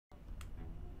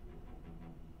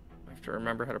have to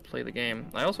remember how to play the game.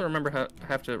 I also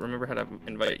have to remember how to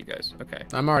invite you guys. Okay.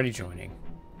 I'm already joining.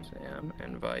 Sam,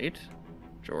 invite.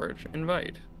 George,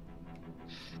 invite.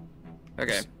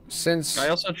 Okay. Since I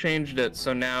also changed it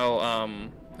so now,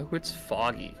 oh, it's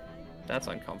foggy. That's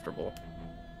uncomfortable.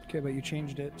 Okay, but you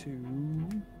changed it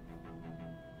to...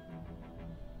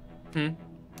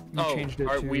 changed it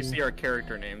to... we see our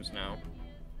character names now.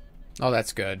 oh,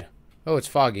 that's good. Oh, it's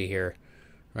foggy here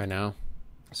right now.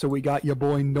 So we got your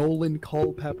boy Nolan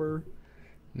Culpepper.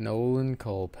 Nolan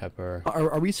Culpepper.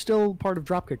 Are we still part of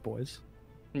Dropkick Boys?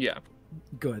 Yeah.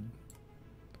 Good.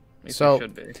 At least So we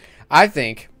should be. I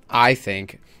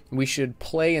think we should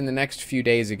play in the next few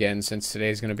days again, since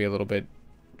today's going to be a little bit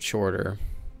shorter.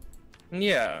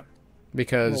 Yeah.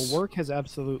 Because well, work has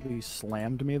absolutely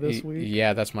slammed me this week.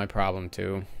 Yeah, that's my problem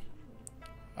too.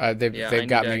 They've I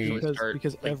got need to me actually start,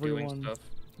 because like, doing stuff.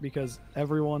 because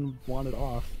everyone wanted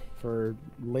off for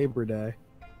Labor Day.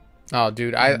 Oh,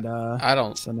 dude, And, I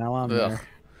don't. So now I'm Ugh. there.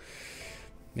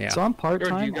 Yeah. So I'm part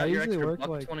George, you time. got I your usually extra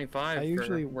work like $1.25 I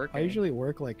usually for working. I usually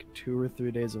work like 2 or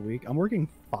 3 days a week. I'm working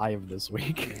 5 this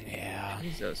week. Yeah.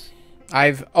 Jesus.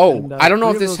 And, I don't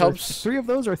know if this helps. 3 of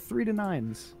those are 3 to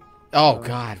 9s. Oh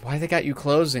God, why they got you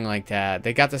closing like that?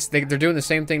 They got this. They're doing the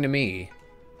same thing to me.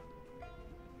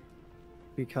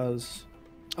 Because,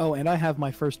 oh, and I have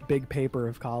my first big paper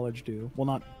of college due. Well,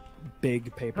 not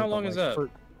big paper. How but, long like, is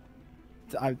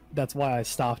that? That's why I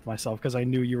stopped myself, because I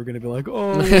knew you were going to be like,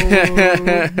 oh,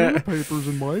 your papers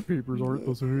and my papers aren't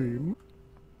the same.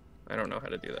 I don't know how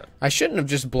to do that. I shouldn't have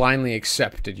just blindly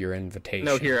accepted your invitation.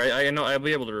 No, here, I know I'll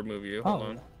be able to remove you. Hold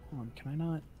on. Can I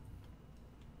not?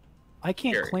 I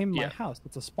can't Here, claim my yeah. house.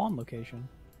 It's a spawn location.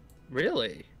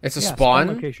 Really? It's a Yeah, spawn.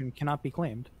 location cannot be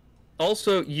claimed.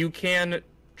 Also, you can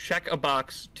check a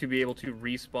box to be able to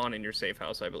respawn in your safe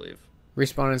house, I believe.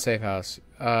 Respawn in safe house.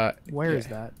 Where is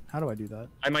that? How do I do that?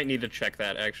 I might need to check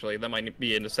that, actually. That might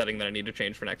be in a setting that I need to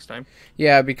change for next time.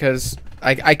 Yeah, because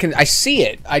I see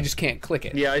it. I just can't click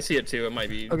it. Yeah, I see it too. It might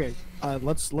be... Okay,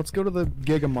 let's go to the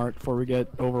Gigamart before we get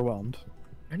overwhelmed.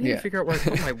 I need to figure out where I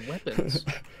put my weapons.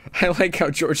 I like how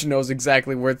George knows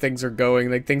exactly where things are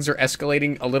going. Like, things are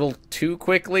escalating a little too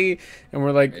quickly, and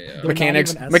we're like, Yeah.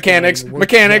 mechanics, They're not even mechanics, escalating, we're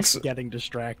mechanics. just getting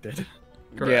distracted.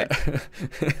 Correct. Yeah.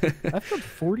 I've got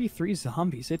 43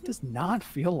 zombies. It does not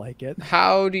feel like it.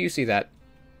 How do you see that?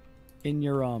 In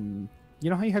your you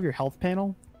know how you have your health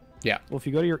panel? Yeah. Well, if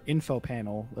you go to your info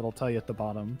panel, it'll tell you at the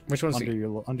bottom. Which one's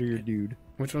under your dude?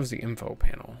 Which one's the info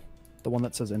panel? The one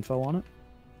that says info on it.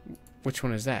 Which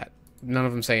one is that? None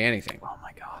of them say anything. Oh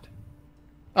my god.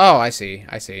 Oh, I see.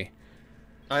 I see.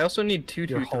 I also need You're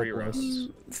 223 hopeless. runs.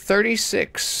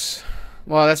 36.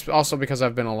 Well, that's also because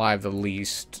I've been alive the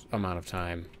least amount of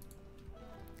time.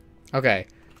 Okay.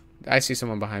 I see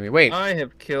someone behind me. Wait. I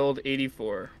have killed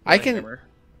 84. I can...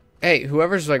 Hey,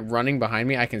 whoever's, like, running behind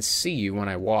me, I can see you when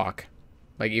I walk.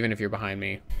 Like, even if you're behind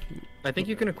me. I think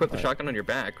you can equip the shotgun on your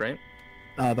back, right?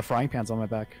 The frying pan's on my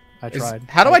back. I tried.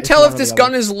 How do I It's tell one if or this the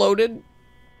gun other. is loaded?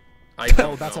 I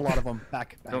don't That's a know. lot of them.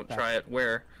 Back. Don't back. try it.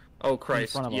 Where? Oh,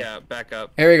 Christ. front of us. Yeah, back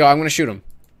up. Here we go. I'm going to shoot him.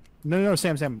 No,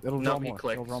 Sam. It'll No, draw he more.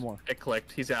 clicked. It'll draw more. It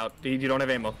clicked. He's out. You don't have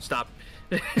ammo. Stop.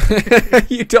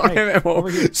 You don't Hey, have ammo. over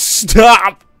here.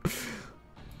 Stop!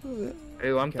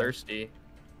 Ooh, I'm thirsty.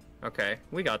 Okay,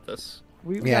 we got this.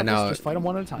 We Yeah, got this. no. Just fight them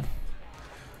one at a time.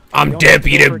 I'm don't have to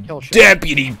go for a Deputy kill shot.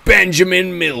 Deputy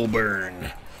Benjamin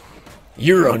Milburn.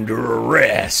 You're under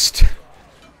arrest.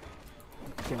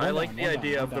 Okay, I one like down, the one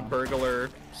idea down, of the one down. burglar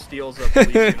steals a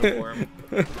police uniform.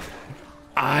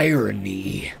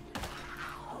 Irony.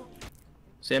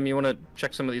 Sam, you want to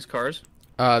check some of these cars?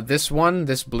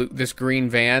 This green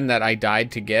van that I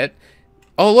died to get.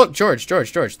 Oh, look, George,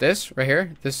 this right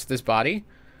here, this body,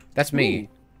 that's me. Ooh.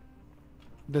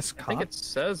 This I think cop? it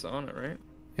says on it, right?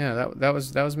 Yeah, that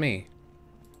was me.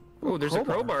 Oh, there's a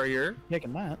crowbar here.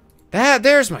 Taking that.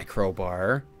 There's my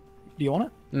crowbar. Do you want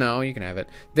it? No, you can have it.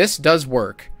 This does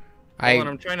work. Hold on,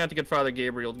 I'm trying not to get Father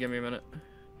Gabriel. Give me a minute.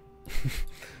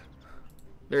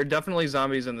 There are definitely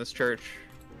zombies in this church.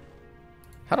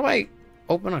 How do I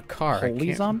open a car? I Holy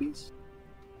can't- zombies?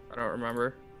 I don't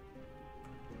remember.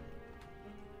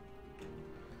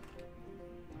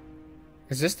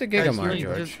 Is this the Guys, Gigamart, you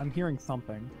George? just- I'm hearing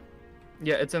thumping.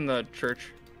 Yeah, it's in the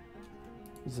church.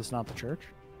 Is this not the church?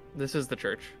 This is the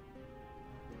church.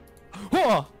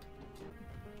 Oh!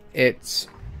 It's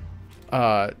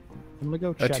I'm gonna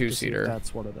go check to see if two-seater.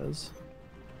 that's what it is.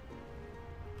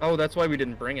 Oh, that's why we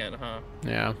didn't bring it, huh?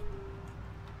 yeah.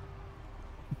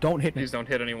 Don't hit me. Please don't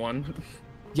hit anyone.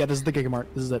 Yeah, this is the Gigamart.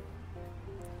 This is it.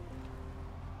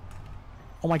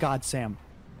 Oh my god, Sam.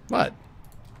 What?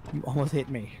 You almost hit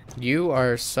me. You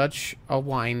are such a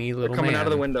whiny little They're coming man. out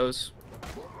of the windows.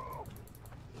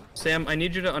 Sam, I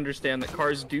need you to understand that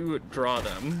cars do draw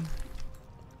them.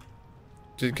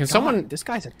 Can God, someone? This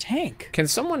guy's a tank. Can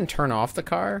someone turn off the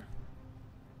car?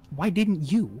 Why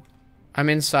didn't you? I'm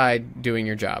inside doing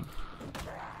your job.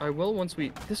 I will once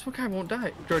we... This guy won't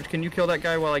die. George, can you kill that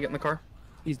guy while I get in the car?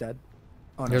 He's dead.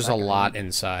 Oh, no, There's that a guy lot didn't.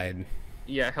 inside.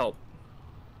 Yeah, help.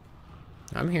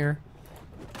 I'm here.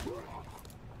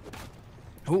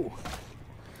 Ooh.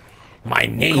 My Co-op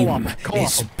name him, co-op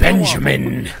is him,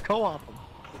 Benjamin. Co-op him.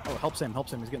 Oh, help Sam, help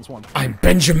Sam. He's getting swarmed. I'm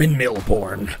Benjamin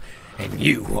Milbourne, and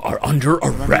you are under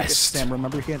arrest. Sam,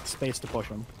 remember you can't space to push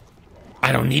him.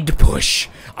 I don't need to push.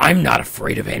 I'm not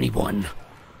afraid of anyone.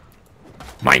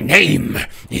 My name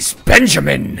is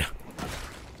Benjamin.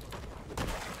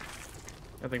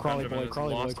 I think Crawly Benjamin boy, has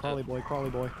crawly boy, lost crawly it. boy, crawly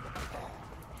boy.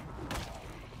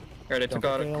 Alright, I took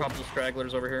out a fail. couple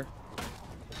stragglers over here.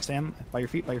 Sam, by your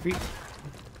feet, by your feet.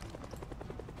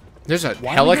 There's a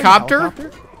Why are we getting a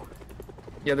helicopter?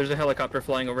 Yeah, there's a helicopter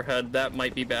flying overhead. That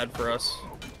might be bad for us.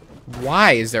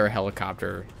 Why is there a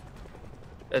helicopter?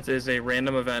 That is a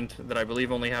random event that I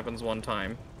believe only happens one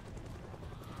time.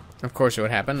 Of course it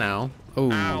would happen now.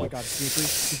 Ooh. Ow. Oh my god, Dimitri,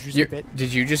 did you You- just bit?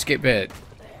 Did you just get bit?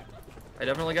 I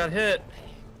definitely got hit.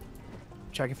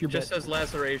 Check if you're Just bit. says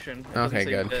laceration. It doesn't Okay,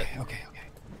 say good. bit. Okay.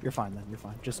 You're fine then, you're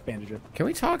fine. Just bandage it. Can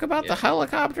we talk about the Yeah.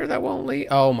 helicopter that won't leave?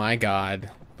 Oh my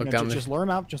god. Look No, down just the lure him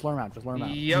out, just lure him out, just lure him out.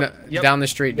 Yep, no, yep. down the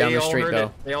street, down They the all street heard though.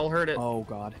 it. They all heard it. Oh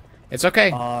god. It's okay.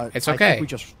 It's I okay. think we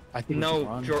just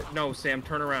run. No, Sam,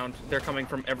 turn around. They're coming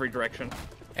from every direction.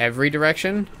 Every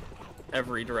direction?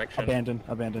 Every direction.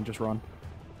 Abandon, just run.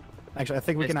 Actually, I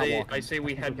think we can outwalk him. I say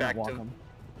we think head can back outwalk to him.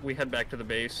 we head back to the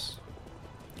base.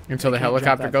 Until the can't jump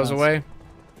helicopter that goes fast. away?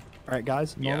 Alright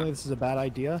guys, normally Yeah. this is a bad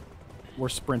idea. We're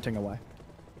sprinting away.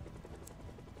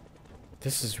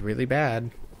 This is really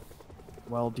bad.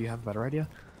 Well, do you have a better idea?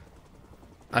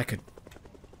 I could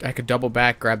double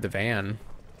back, grab the van.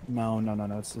 No,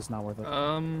 it's not worth it.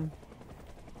 Um,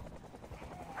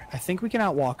 I think we can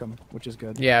outwalk him, which is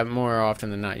good. Yeah, more often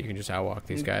than not, you can just outwalk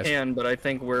these guys. can, but I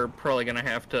think we're probably gonna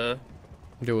have to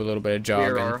Do a little bit of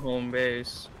clear our jogging. home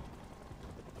base.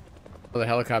 Oh, the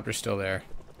helicopter's still there.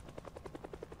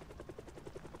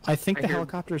 I think I the hear-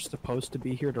 helicopter is supposed to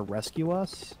be here to rescue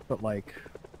us, but like,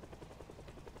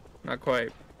 Not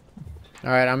quite.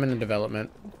 Alright, I'm in the development.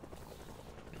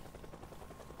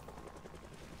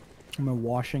 I'm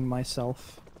washing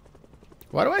myself.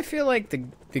 Why do I feel like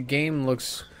the game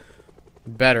looks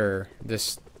better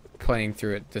playing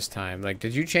through it this time? Like,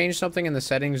 did you change something in the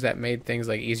settings that made things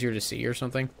like easier to see or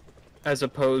something? As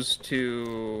opposed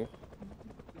to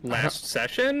last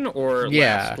session or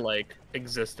Yeah. last like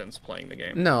existence playing the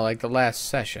game. No, like the last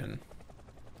session.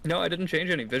 No, I didn't change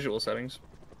any visual settings.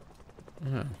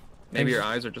 Oh. Maybe your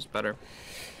eyes are just better.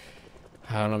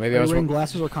 I don't know. Maybe Are I you was wearing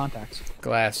glasses or contacts?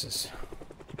 glasses.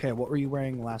 Okay, what were you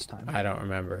wearing last time? I don't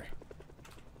remember.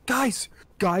 Guys,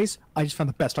 I just found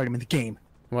the best item in the game.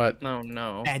 What? No,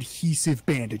 no. Adhesive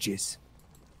bandages.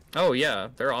 Oh yeah,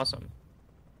 they're awesome.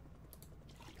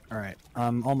 Alright,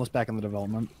 I'm almost back in the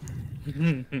development.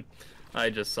 I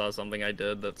just saw something I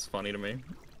did that's funny to me.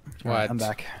 Alright, What? I'm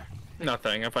back.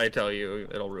 Nothing. If I tell you,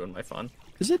 it'll ruin my fun.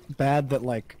 Is it bad that,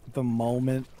 like, the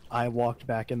moment I walked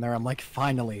back in there, I'm like,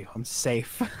 finally, I'm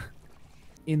safe?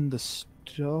 In the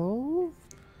stove?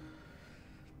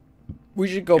 We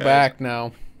should go Guys. back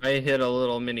now. I hit a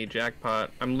little mini jackpot.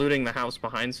 I'm looting the house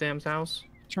behind Sam's house.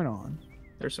 Turn on.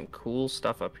 There's some cool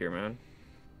stuff up here, man.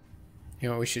 You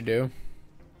know what we should do?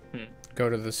 Hmm. Go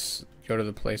to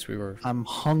the place we were. I'm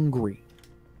hungry.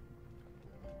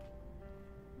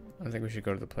 I think we should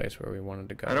go to the place where we wanted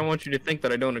to go. I don't want you to think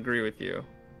that I don't agree with you,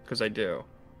 because I do.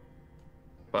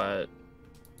 But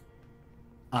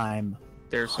I'm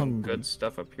there's some hungry. good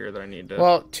stuff up here that I need to.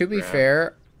 Well, to be grab.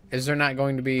 fair, is there not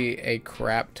going to be a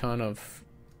crap ton of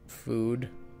food?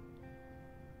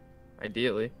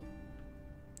 Ideally.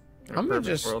 In a I'm gonna perfect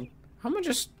just world. I'm gonna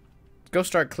just go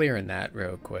start clearing that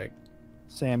real quick.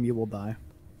 Sam, you will die.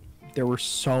 There were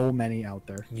so many out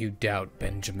there. You doubt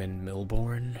Benjamin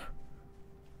Milbourne?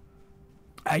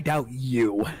 I doubt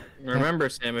you. Remember,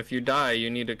 Sam, if you die, you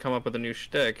need to come up with a new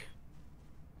shtick.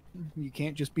 You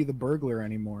can't just be the burglar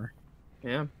anymore.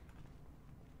 Yeah.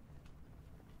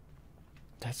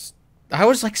 I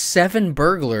was like 7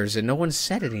 burglars and no one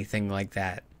said anything like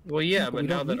that. Well, yeah, but but we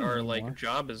now don't that need our them anymore. like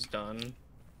job is done,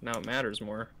 now it matters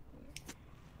more.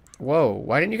 Whoa,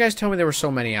 why didn't you guys tell me there were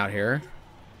so many out here?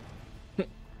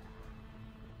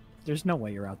 There's no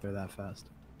way you're out there that fast.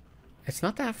 It's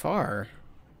not that far.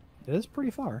 It is pretty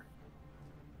far.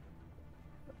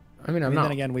 I mean, I'm then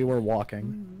not. again, we were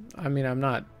walking. I mean, I'm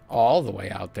not all the way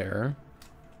out there.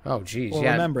 Oh, geez. Well,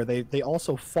 Yeah. remember, they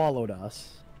also followed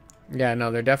us. Yeah,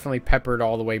 no, they're definitely peppered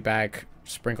all the way back,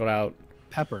 sprinkled out.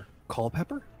 Pepper. Call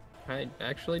Pepper? I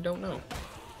actually don't know.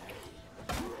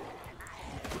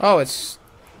 Oh, it's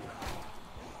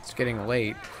getting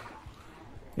late.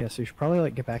 Yeah, so you should probably,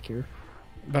 like, get back here.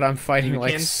 But I'm fighting You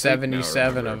like can sleep now,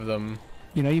 77 remember. of them.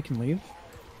 You know you can leave?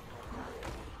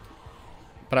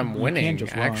 But I'm You winning, can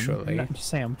just run. actually. No,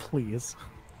 Sam, please.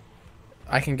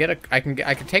 I can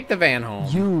take the van home.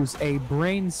 Use a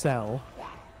brain cell.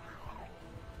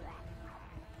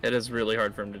 It is really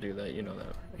hard for him to do that. You know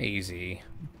that. Easy.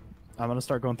 I'm gonna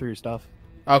start going through your stuff.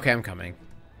 Okay, I'm coming.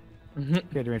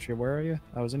 Okay, Dimitri, where are you?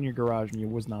 I was in your garage and you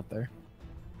was not there.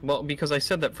 Well, because I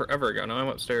said that forever ago. Now I'm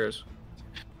upstairs.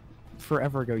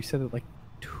 Forever ago. You said it like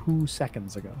 2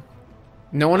 seconds ago.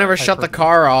 No one ever shut the heard you.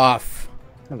 car off.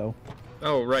 Hello.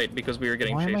 Oh, right, because we were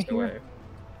getting Why am I chased away.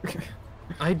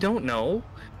 I don't know.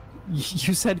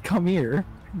 You said come here.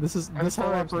 This whole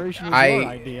operation was I- your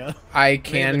idea. I been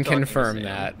can talking to confirm Sam.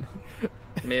 that.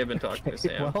 May have been talking to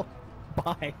Sam. Well,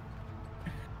 bye.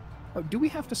 Oh, do we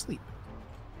have to sleep?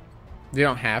 You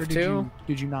don't Or have did to.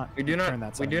 did you not We do turn not.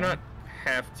 that We setting do on? not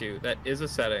have to. That is a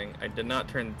setting. I did not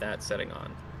turn that setting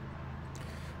on.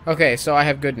 Okay, so I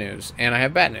have good news and I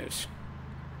have bad news.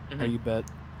 Are you bet?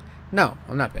 No,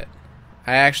 I'm not bit.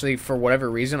 I actually, for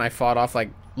whatever reason, I fought off like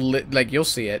you'll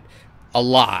see it, a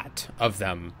lot of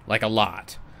them, like a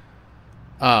lot.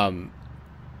 I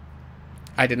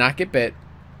did not get bit.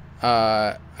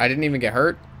 I didn't even get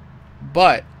hurt.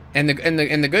 But and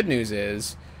the good news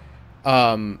is,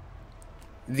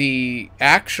 the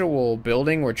actual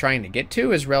building we're trying to get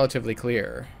to is relatively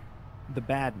clear. The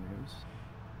bad news.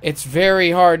 It's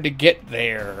very hard to get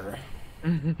there.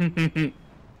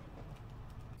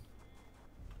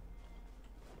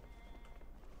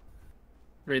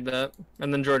 Read that,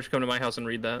 and then George, come to my house and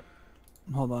read that.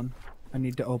 Hold on. I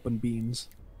need to open beans.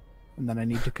 And then I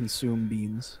need to consume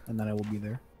beans. And then I will be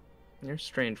there. You're a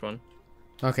strange one.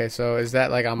 Okay, so is that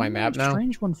like on my map now?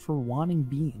 Strange one for wanting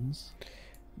beans.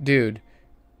 Dude.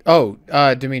 Oh,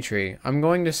 Dimitri, I'm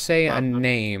going to say a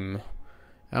name.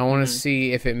 I want to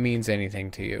see if it means anything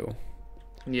to you.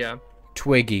 Yeah.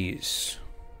 Twiggies.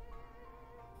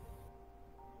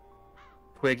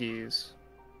 Twiggies.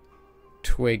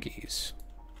 Twiggies.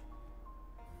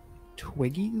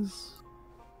 Twiggies?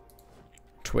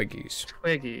 Twiggies.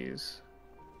 Twiggies.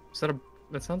 Is that a?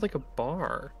 That sounds like a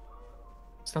bar.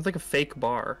 Sounds like a fake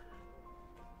bar.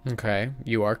 Okay,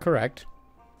 you are correct.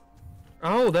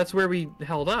 Oh, that's where we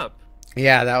held up.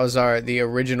 Yeah, that was the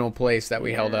original place that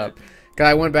we held up. 'Cause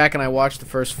I went back and I watched the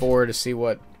first 4 to see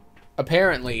what.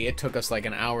 Apparently, it took us like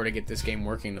an hour to get this game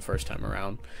working the first time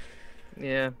around.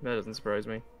 Yeah, that doesn't surprise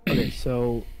me. Okay,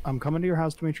 so I'm coming to your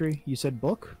house, Dimitri. You said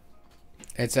book?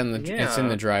 It's in the it's in Yeah.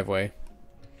 the driveway.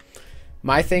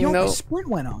 My thing Yo, though, my sprint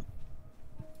went up.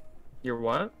 Your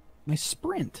what? My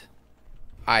sprint.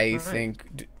 I Alright.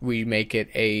 think we make it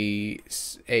a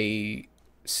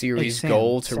series Sam,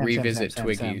 goal to Sam, revisit Sam.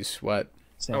 Twiggies. What?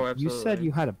 Sam, Oh, you said absolutely.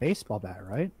 you had a baseball bat,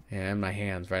 right? Yeah, in my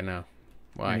hands right now.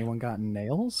 Why? Anyone got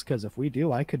nails? Because if we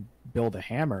do, I could build a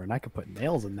hammer and I could put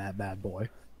nails in that bad boy.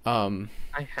 I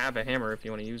have a hammer if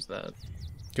you want to use that.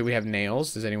 Do we have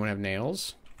nails? Does anyone have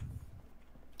nails?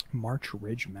 March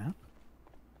Ridge map?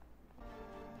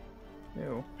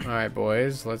 Ew. All right,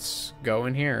 boys, let's go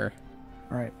in here.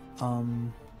 All right.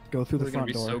 Go through This the is gonna front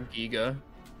be door. so giga.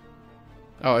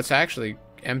 Oh, it's actually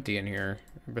empty in here,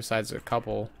 besides a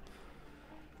couple.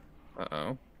 Uh-oh.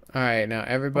 All right, now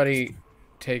everybody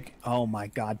take... Oh my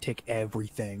god, take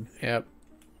everything. Yep.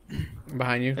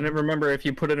 Behind you. And then remember, if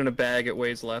you put it in a bag, it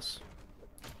weighs less.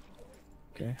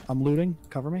 Okay. I'm looting.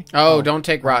 Cover me. Oh, don't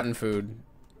take rotten food.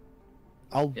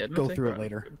 I'll Yeah, don't go take through it rotten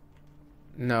later. food.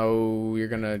 No, you're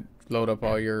gonna load up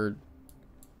all your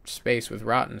space with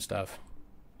rotten stuff.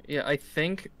 Yeah, I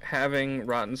think having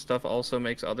rotten stuff also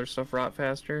makes other stuff rot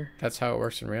faster. That's how it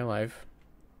works in real life.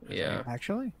 Yeah,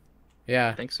 Actually? Yeah,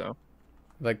 I think so.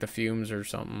 like the fumes or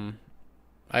something.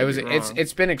 Could be wrong.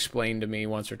 It's been explained to me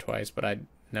once or twice, but I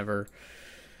never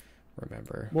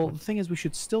remember. Well, the thing is, we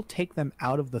should still take them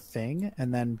out of the thing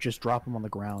and then just drop them on the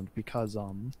ground because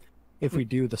if we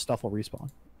do, the stuff will respawn.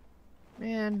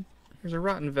 Man, there's a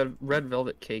rotten red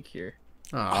velvet cake here.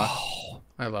 Aw, Oh,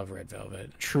 I love red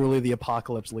velvet. truly, the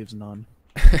apocalypse leaves none.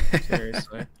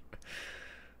 Seriously.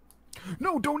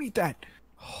 No, don't eat that.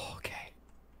 Okay.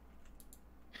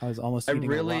 I was almost I eating a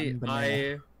really, rotten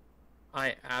banana.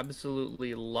 I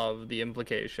absolutely love the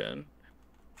implication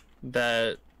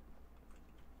that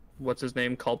what's his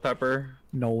name, Culpepper,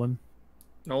 Nolan.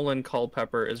 Nolan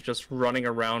Culpepper is just running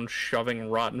around shoving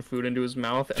rotten food into his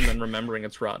mouth and then remembering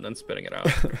it's rotten and spitting it out.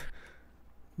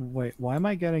 Wait, why am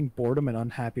I getting boredom and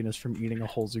unhappiness from eating a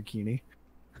whole zucchini?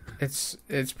 It's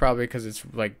probably because it's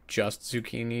like just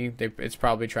zucchini. It's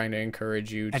probably trying to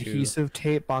encourage you to... Adhesive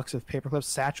tape, box of paper clips,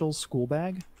 satchels, school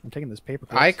bag. I'm taking this paper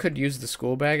clips. I could use the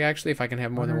school bag, actually, if I can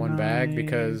have more than one bag,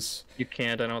 because... You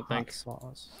can't, I don't think. Hot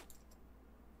sauce.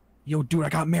 Yo, dude, I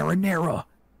got marinara.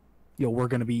 Yo, we're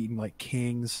gonna be eating like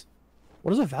kings.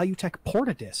 What is a Valutech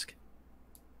Portadisc?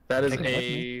 That is Take it with a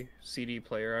me. CD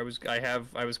player.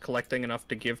 I was collecting enough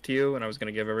to give to you, and I was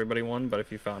gonna give everybody one. But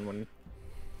if you found one,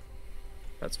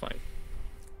 that's fine.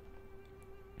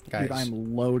 Guys, Dude,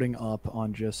 I'm loading up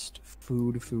on just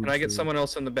food. Can I get someone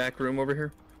else in the back room over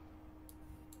here?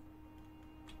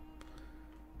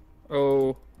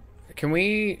 Oh, can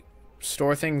we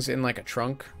store things in like a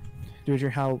trunk? Dude,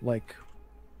 how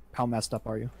messed up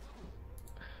are you?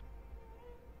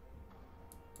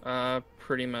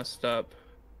 pretty messed up.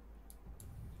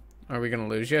 Are we gonna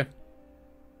lose you?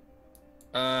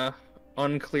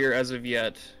 Unclear as of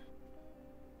yet.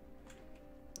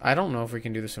 I don't know if we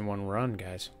can do this in one run,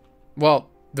 guys. Well,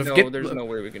 there's no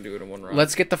way we can do it in one run.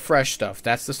 Let's get the fresh stuff.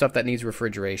 That's the stuff that needs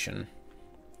refrigeration.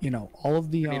 You know, all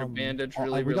of the I need a bandage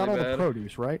really, we got all really the bad.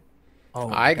 produce, right? Oh,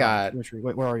 I God. got... Dimitri,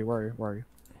 wait, where are you? Where are you?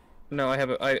 No,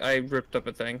 I ripped up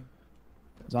a thing.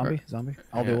 Zombie?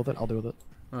 I'll Yeah. deal with it. I'll deal with it.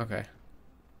 Okay.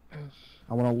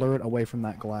 I want to lure it away from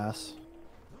that glass.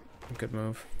 Good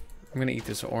move. I'm gonna eat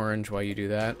this orange while you do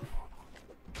that.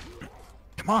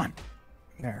 Come on.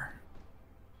 There.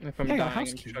 If I'm Yeah, dying,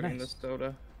 house I'm key, chugging nice. this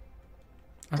soda.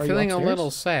 I'm Are you feeling a upstairs?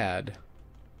 little sad.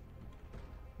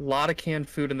 A lot of canned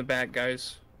food in the back,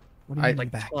 guys. What do you mean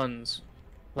Like back? tons.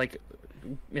 Like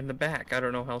in the back. I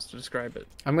don't know how else to describe it.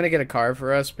 I'm gonna get a car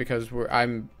for us because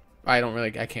I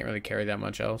can't really carry that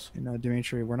much else. You know,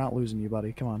 Dimitri, we're not losing you,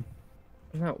 buddy. Come on.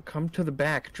 No, come to the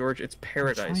back, George. It's I'm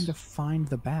paradise. trying to find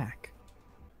the back.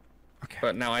 Okay.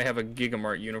 But now I have a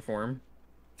Gigamart uniform.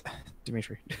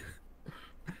 Dimitri.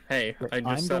 Hey, I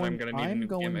just said I'm gonna need a new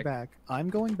going gimmick. back. I'm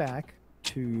going back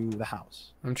to the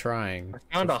house. I'm trying.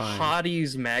 Found to a find-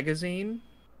 Hotties magazine.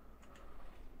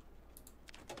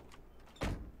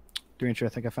 Dimitri, I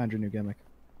think I found your new gimmick.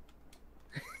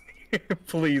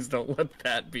 Please don't let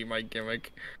that be my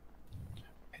gimmick.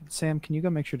 Sam, can you go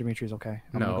make sure Dimitri's okay?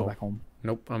 I'm gonna No. go back home.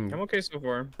 Nope. I'm okay so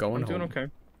far. Going I'm doing home. okay.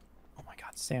 Oh my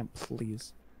god, Sam,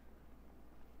 please.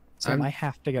 Sam, I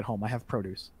have to get home. I have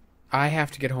produce. I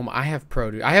have to get home. I have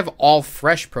produce. I have all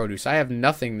fresh produce. I have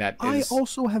nothing that is... I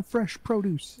also have fresh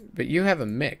produce. But you have a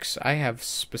mix. I have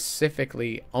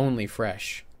specifically only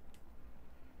fresh.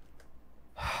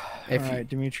 If Alright,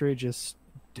 Dimitri, just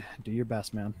do your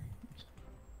best, man.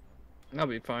 I'll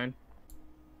be fine.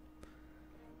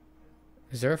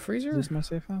 Is there a Is freezer? this my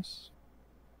safe house?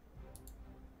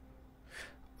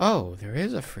 Oh, there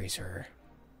is a freezer.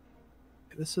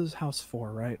 This is house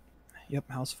 4, right? Yep,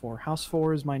 house 4. House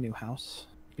 4 is my new house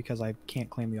because I can't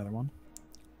claim the other one.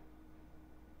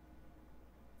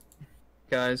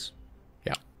 Guys,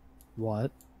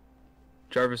 What?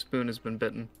 Jarvis Boone has been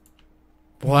bitten.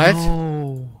 What?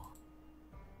 No.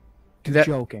 Did You're that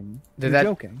joking. did You're that-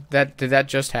 joking. did that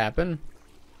just happen?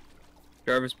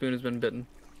 Jarvis Boone has been bitten.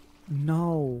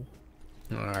 No.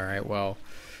 All right. Well,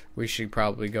 we should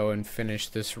probably go and finish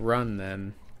this run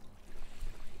then.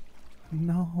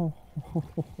 No.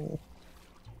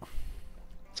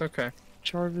 It's okay.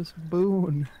 Jarvis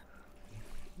Boone.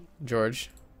 George,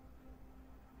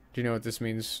 do you know what this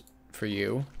means for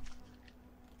you?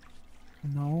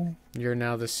 No. You're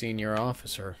now the senior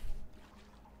officer.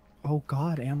 Oh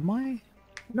god, am I?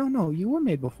 No, you were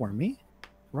made before me.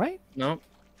 Right? No,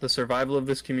 the survival of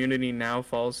this community now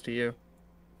falls to you.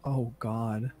 Oh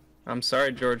god. I'm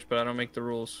sorry, George, but I don't make the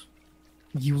rules.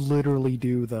 You literally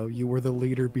do, though. You were the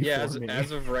leader before Yeah, me.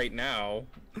 as of right now.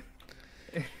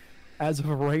 As of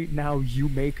right now, you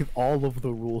make all of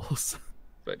the rules.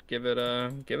 But give it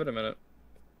a minute.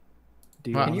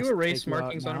 Do Wow. want Can you us to erase take you out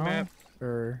markings on a now, map?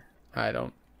 Or I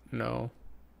don't know.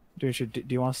 do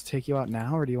you want us to take you out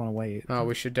now, or do you want to wait? Oh,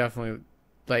 we should definitely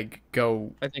like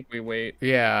go. I think we wait.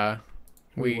 Yeah,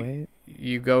 We wait.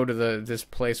 You go to this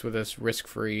place with us risk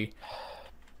free,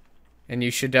 and you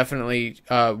should definitely.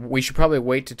 We should probably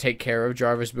wait to take care of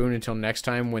Jarvis Boone until next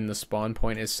time when the spawn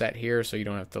point is set here, so you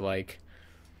don't have to like.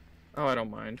 Oh, I don't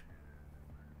mind.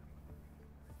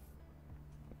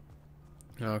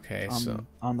 Okay, so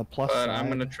On the plus But side, I'm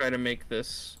gonna try to make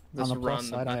this on the run plus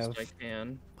the side, best I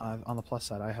can. on the plus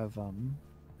side, I have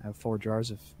 4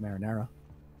 jars of marinara.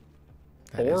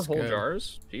 that 4 is whole good.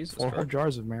 jars? Jesus 4 whole Christ.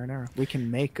 jars of marinara. We can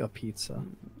make a pizza.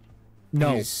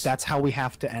 No, He's- that's how we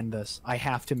have to end this. I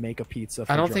have to make a pizza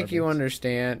for I don't think you Jarvis.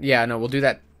 understand. Yeah, no, we'll do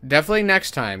that definitely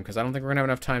next time because I don't think we're gonna have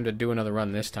enough time to do another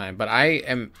run this time. But I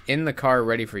am in the car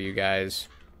ready for you guys.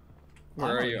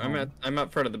 Where are you? know. I'm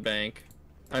out front of the bank.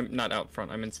 I'm not out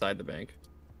front. I'm inside the bank.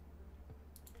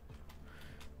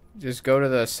 Just go to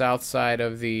the south side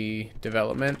of the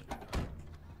development.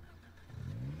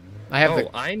 I have the.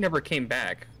 I never came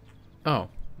back. Oh,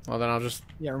 well then I'll just.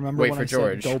 Yeah, remember Wait when for I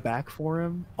George. said go back for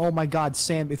him? Oh my God,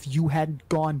 Sam! If you hadn't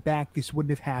gone back, this wouldn't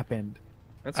have happened.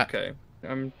 That's okay.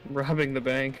 I'm robbing the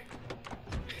bank.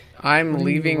 I'm What do you mean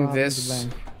leaving robbing the this.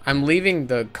 bank? I'm leaving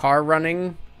the car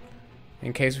running,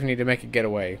 in case we need to make a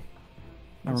getaway.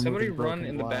 I'm Somebody removing run broken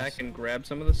in the glass. back and grab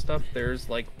some of the stuff. There's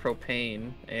like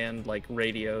propane and like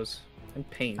radios and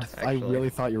paint. I Actually, really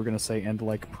thought you were gonna say and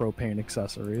like propane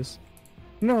accessories.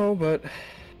 no, but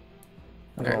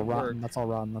That's Alright, all rotten. work. That's all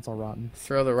rotten. That's all rotten.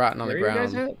 Throw the rotten on where the are you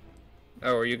guys ground. at?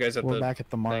 Oh, are you guys at We're the? back at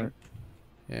the mart.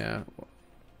 Yeah.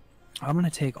 I'm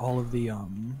gonna take all of the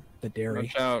dairy.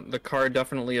 Watch out! The car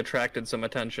definitely attracted some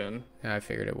attention. Yeah, I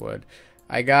figured it would.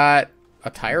 I got a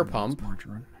tire pump.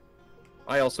 Margarine.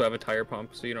 I also have a tire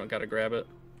pump, so you don't gotta grab it.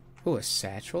 Ooh, a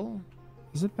satchel?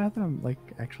 Is it bad that I'm like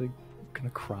actually gonna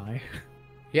cry?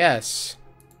 Yes.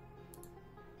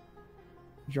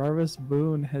 Jarvis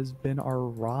Boone has been our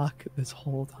rock this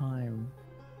whole time.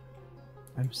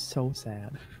 I'm so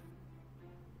sad.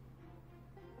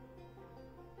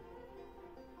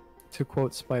 To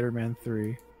quote Spider-Man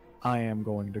 3, I am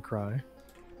going to cry.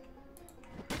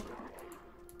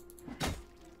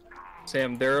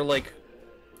 Sam, there are like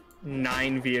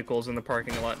 9 vehicles in the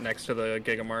parking lot next to the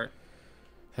Gigamart.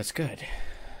 That's good.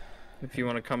 If you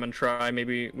want to come and try,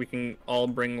 maybe we can all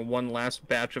bring one last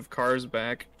batch of cars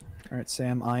back. Alright,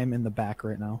 Sam, I am in the back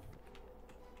right now.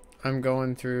 I'm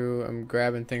going through, I'm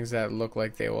grabbing things that look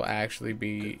like they will actually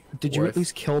be Did you worth- at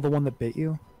least kill the one that bit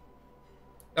you?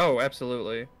 Oh,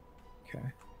 absolutely. Okay.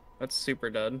 That's super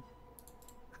dead.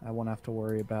 I won't have to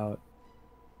worry about.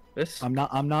 This I'm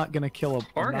not gonna kill a.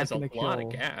 car I'm not has a gonna lot kill,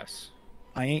 of gas.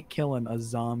 I ain't killing a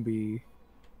zombie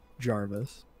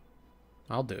Jarvis.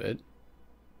 I'll do it.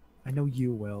 I know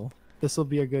you will. This will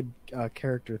be a good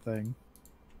character thing.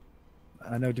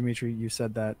 I know, Dimitri, you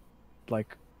said that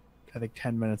like I think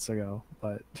 10 minutes ago,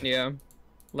 but Yeah.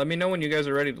 Let me know when you guys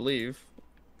are ready to leave.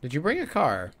 Did you bring a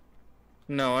car?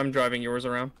 No, I'm driving yours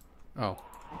around. Oh.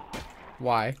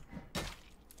 Why?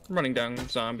 I'm running down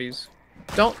zombies.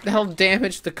 Don't hell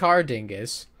damage the car,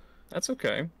 dingus. That's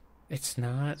okay. It's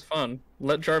not. It's fun.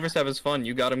 Let Jarvis have his fun.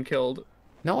 You got him killed.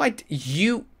 No,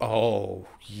 you. Oh,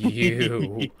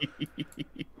 you.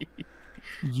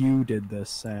 you did this,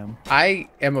 Sam. I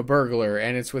am a burglar,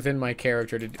 and it's within my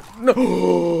character to do.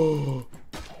 No!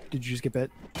 Did you just get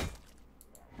bit?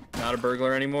 Not a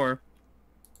burglar anymore.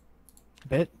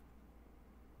 Bit?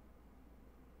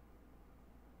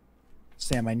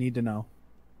 Sam, I need to know.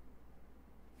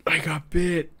 I got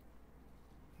bit.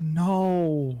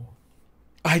 No.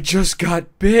 I just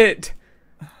got bit.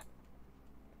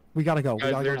 We gotta go. We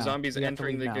Guys, gotta there go are now. zombies We have to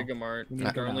entering the leave now. Gigamart. We need to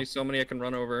There go are only now. so many I can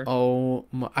run over. Oh,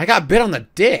 I got bit on the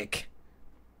dick.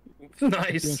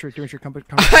 Nice. Dimitri, come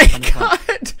I come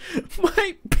got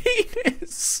my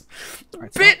penis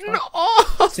Alright, bitten stop.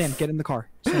 off. Sam, get in the car.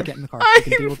 Sam, get in the car. I'm-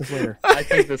 We can deal with this later. I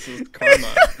think this is karma.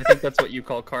 I think that's what you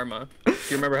call karma. Do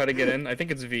you remember how to get in? I think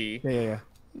it's V. Yeah.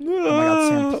 Oh my God,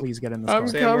 Sam, please get in this I'm car.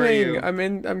 Sam, where are you?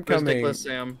 coming. I'm Where's coming. Nicholas,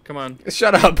 Sam? Come on.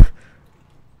 Shut up.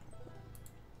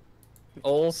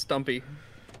 Old Stumpy.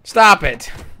 Stop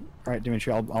it. All right,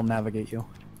 Dimitri, I'll navigate you.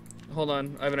 Hold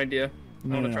on. I have an idea. I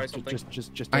want to try something.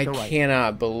 Just take I a right.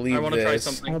 cannot believe I want to try this.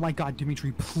 something. Oh my God,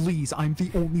 Dimitri, please! I'm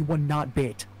the only one not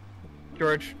bit.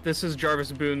 George, this is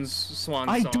Jarvis Boone's swan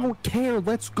I song. don't care.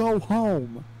 Let's go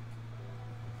home.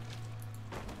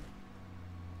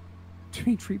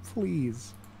 Dimitri,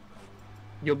 please.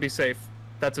 You'll be safe.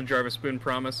 That's a Jarvis Boone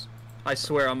promise. I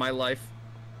swear on my life.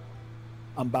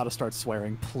 I'm about to start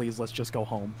swearing. Please, let's just go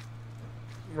home.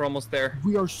 We're almost there.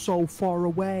 We are so far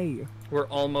away. We're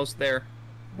almost there.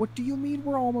 What do you mean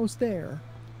we're almost there?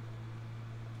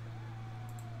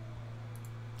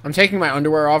 I'm taking my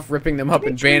underwear off, ripping them up,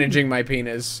 and Dimitri! bandaging my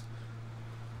penis.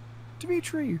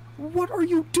 Dimitri, what are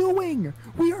you doing?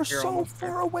 We are You're so almost far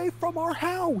there. away from our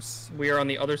house. We are on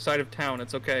the other side of town.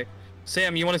 It's okay.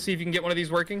 Sam, you want to see if you can get one of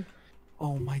these working?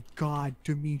 Oh my God,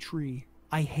 Dimitri,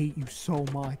 I hate you so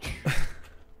much.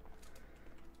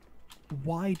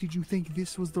 Why did you think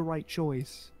this was the right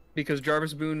choice? Because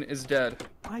Jarvis Boone is dead.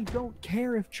 I don't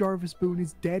care if Jarvis Boone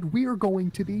is dead. We are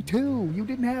going to be too. You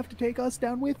didn't have to take us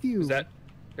down with you. Is that...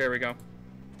 There we go.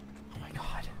 Oh my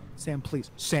God. Sam, please.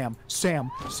 Sam.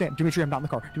 Dimitri, I'm not in the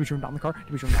car. Dimitri, I'm not in the car.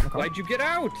 Why'd you get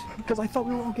out? Because I thought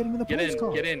we were all getting in the police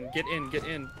car. Get in.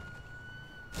 Okay,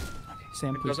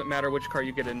 Sam, It please. doesn't matter which car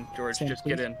you get in, George. Sam, just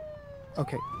please. get in.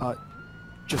 Okay,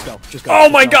 just go. Oh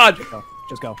my God!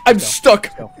 Just go. I'm stuck.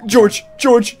 George.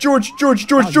 You did this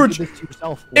to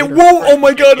yourself. It Later. won't. Oh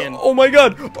my God. in. Oh my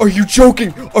God. Are you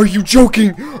joking?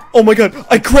 Oh my God.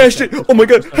 I crashed it. Oh my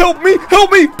God. Help me.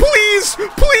 Please.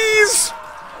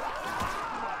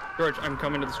 George, I'm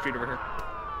coming to the street over here.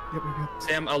 Yep.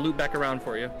 Sam, I'll loop back around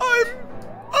for you. I'm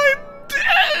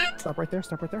dead. Stop right there.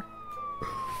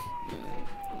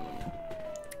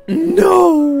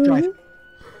 No.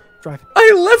 Drive.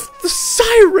 I left the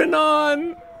siren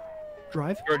on.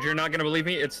 Drive. George, you're not gonna believe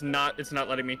me. It's not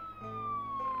letting me.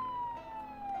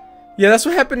 Yeah, that's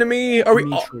what happened to me. Are we?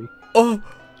 Dimitri, Oh.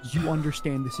 you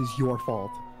understand this is your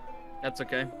fault. That's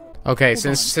okay. Okay,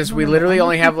 since we literally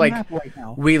only have like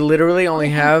we literally only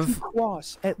have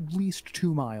cross at least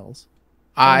 2 miles.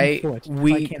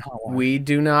 we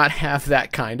do not have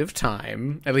that kind of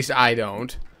time. At least I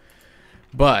don't.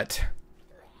 But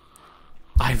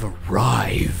I've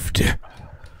arrived.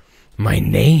 My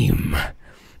name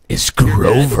is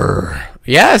Grover.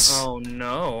 Yes. Oh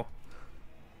no.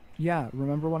 Yeah,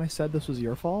 remember when I said this was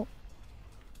your fault?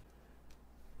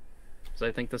 So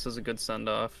I think this is a good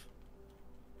send-off.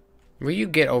 Will you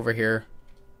get over here?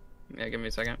 Yeah, give me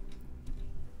a second.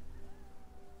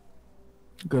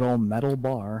 Good old metal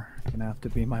bar. Gonna have to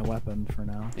be my weapon for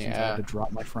now. Since I Yeah. had to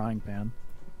drop my frying pan.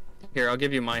 Here, I'll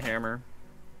give you my hammer.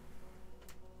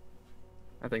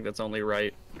 I think that's only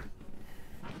right.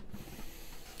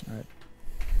 Alright.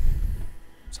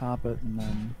 Top it and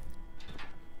then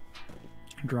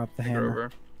drop the hammer.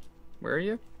 Grover. Where are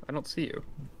you? I don't see you.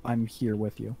 I'm here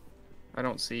with you. I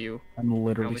don't see you. I'm I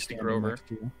literally only see standing Grover. next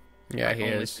to you. Yeah, I he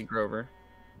only is. see Grover.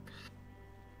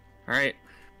 Alright.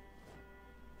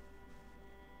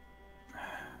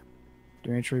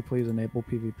 Dimitri, please enable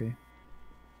PvP.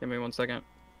 Give me 1 second.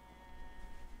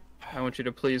 I want you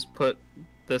to please put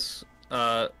this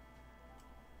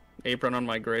apron on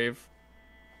my grave.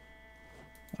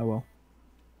 I will.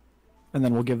 And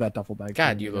then we'll give that duffel bag.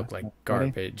 God, to you look like Ready?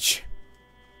 garbage.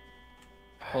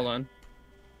 Hold on.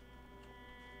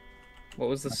 What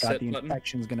was the I got sit the button?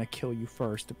 infection's gonna kill you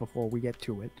first before we get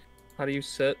to it. How do you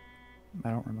sit? I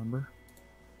don't remember.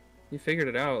 You figured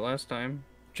it out last time.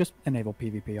 Just enable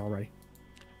PvP already.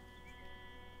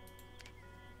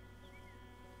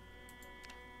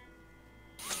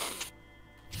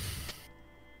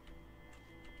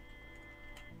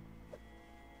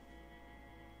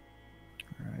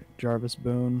 Alright, Jarvis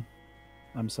Boone.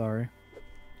 I'm sorry.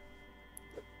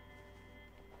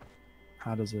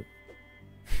 How does it...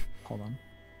 Hold on.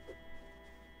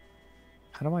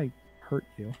 How do I hurt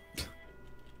you?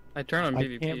 I turn on I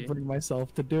PvP. can't bring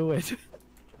myself to do it.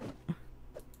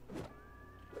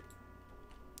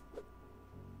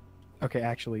 Okay,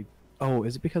 actually... Oh,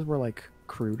 is it because we're, like,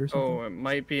 crude or something? Oh, it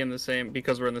might be in the same...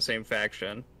 Because we're in the same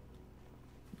faction.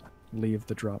 Leave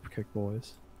the dropkick,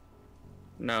 boys.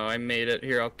 No, I made it.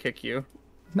 Here, I'll kick you.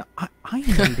 No, I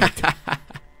made it. Right,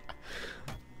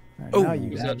 Oh, now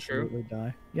you is that true? absolutely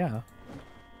die. Yeah.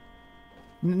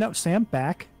 No, Sam,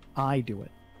 back. I do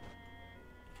it.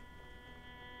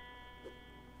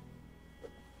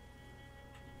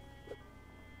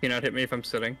 Can you not hit me if I'm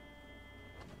sitting?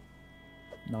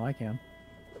 No, I can.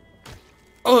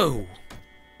 Oh.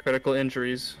 Critical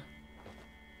injuries.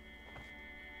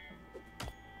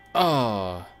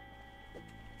 Oh.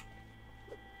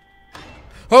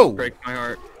 Oh. Break my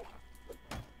heart.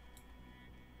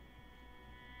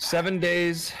 7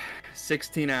 days,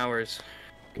 16 hours,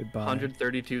 Goodbye.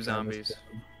 132 zombies.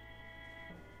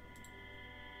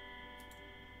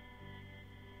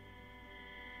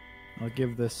 I'll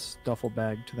give this duffel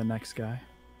bag to the next guy.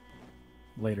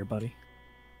 Later, buddy.